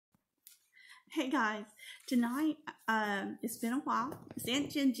Hey guys, tonight it's been a while. It's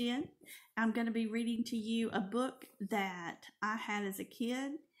Aunt Jen Jen. I'm going to be reading to you a book that I had as a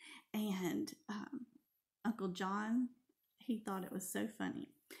kid, and Uncle John, he thought it was so funny.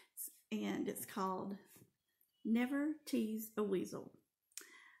 And it's called Never Tease a Weasel.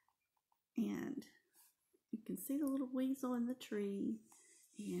 And you can see the little weasel in the tree,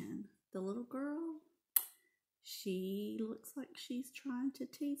 and the little girl, she looks like she's trying to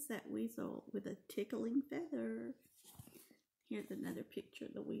tease that weasel with a tickling feather. Here's another picture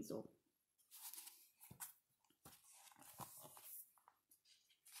of the weasel.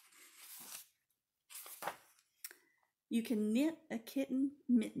 You can knit a kitten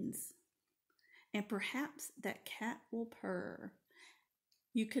mittens, and perhaps that cat will purr.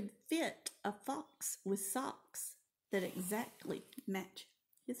 You could fit a fox with socks that exactly match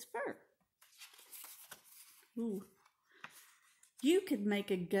his fur. Ooh. You could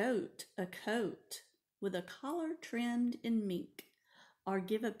make a goat a coat with a collar trimmed in mink, or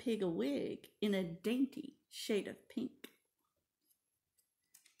give a pig a wig in a dainty shade of pink.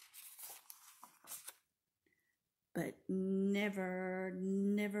 But never,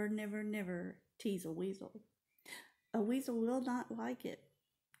 never, never, never tease a weasel. A weasel will not like it,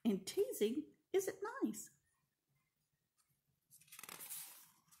 and teasing isn't nice.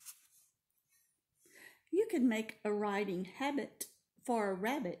 You can make a riding habit for a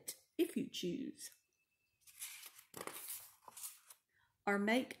rabbit if you choose, or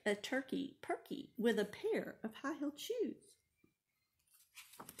make a turkey perky with a pair of high-heeled shoes.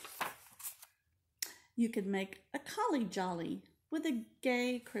 You could make a collie jolly with a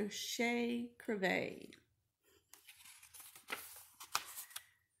gay crochet crevet,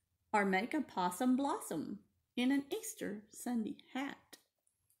 or make a possum blossom in an Easter Sunday hat.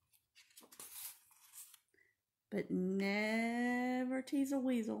 But never tease a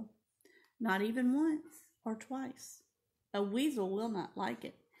weasel, not even once or twice. A weasel will not like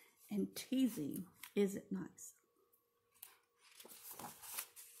it, and teasing isn't nice.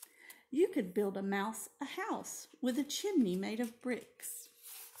 You could build a mouse a house with a chimney made of bricks.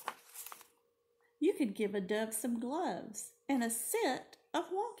 You could give a dove some gloves and a set of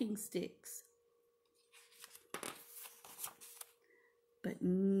walking sticks. But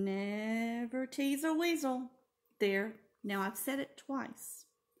never tease a weasel. There, now I've said it twice.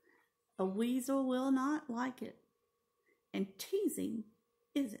 A weasel will not like it, and teasing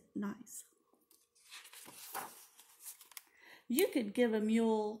isn't nice. You could give a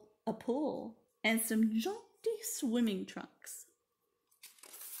mule a pull and some jaunty swimming trunks.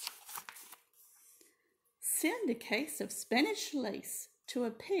 Send a case of Spanish lace to a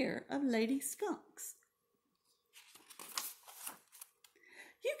pair of lady skunks.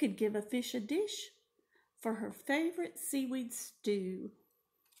 You could give a fish a dish for her favorite seaweed stew.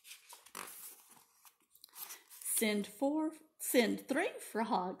 Send 3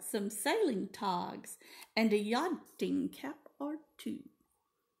 frogs some sailing togs and a yachting cap or 2.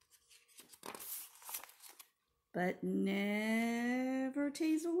 But never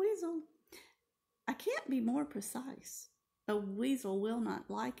tease a weasel. I can't be more precise. A weasel will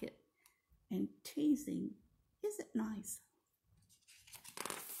not like it, and teasing isn't nice.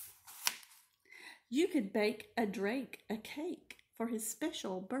 You could bake a drake a cake for his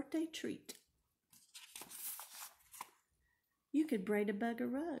special birthday treat. You could braid a bug a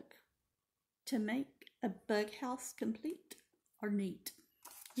rug to make a bug house complete or neat.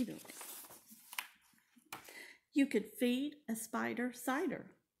 Either way. You could feed a spider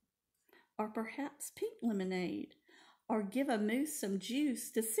cider, or perhaps pink lemonade, or give a moose some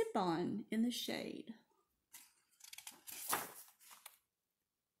juice to sip on in the shade.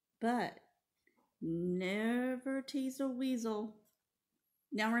 But never tease a weasel.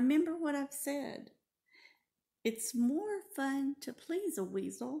 Now remember what I've said. It's more fun to please a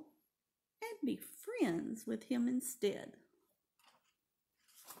weasel and be friends with him instead.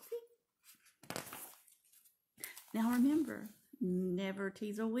 Now remember, never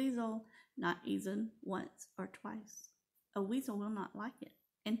tease a weasel, not even once or twice. A weasel will not like it,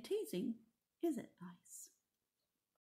 and teasing isn't nice.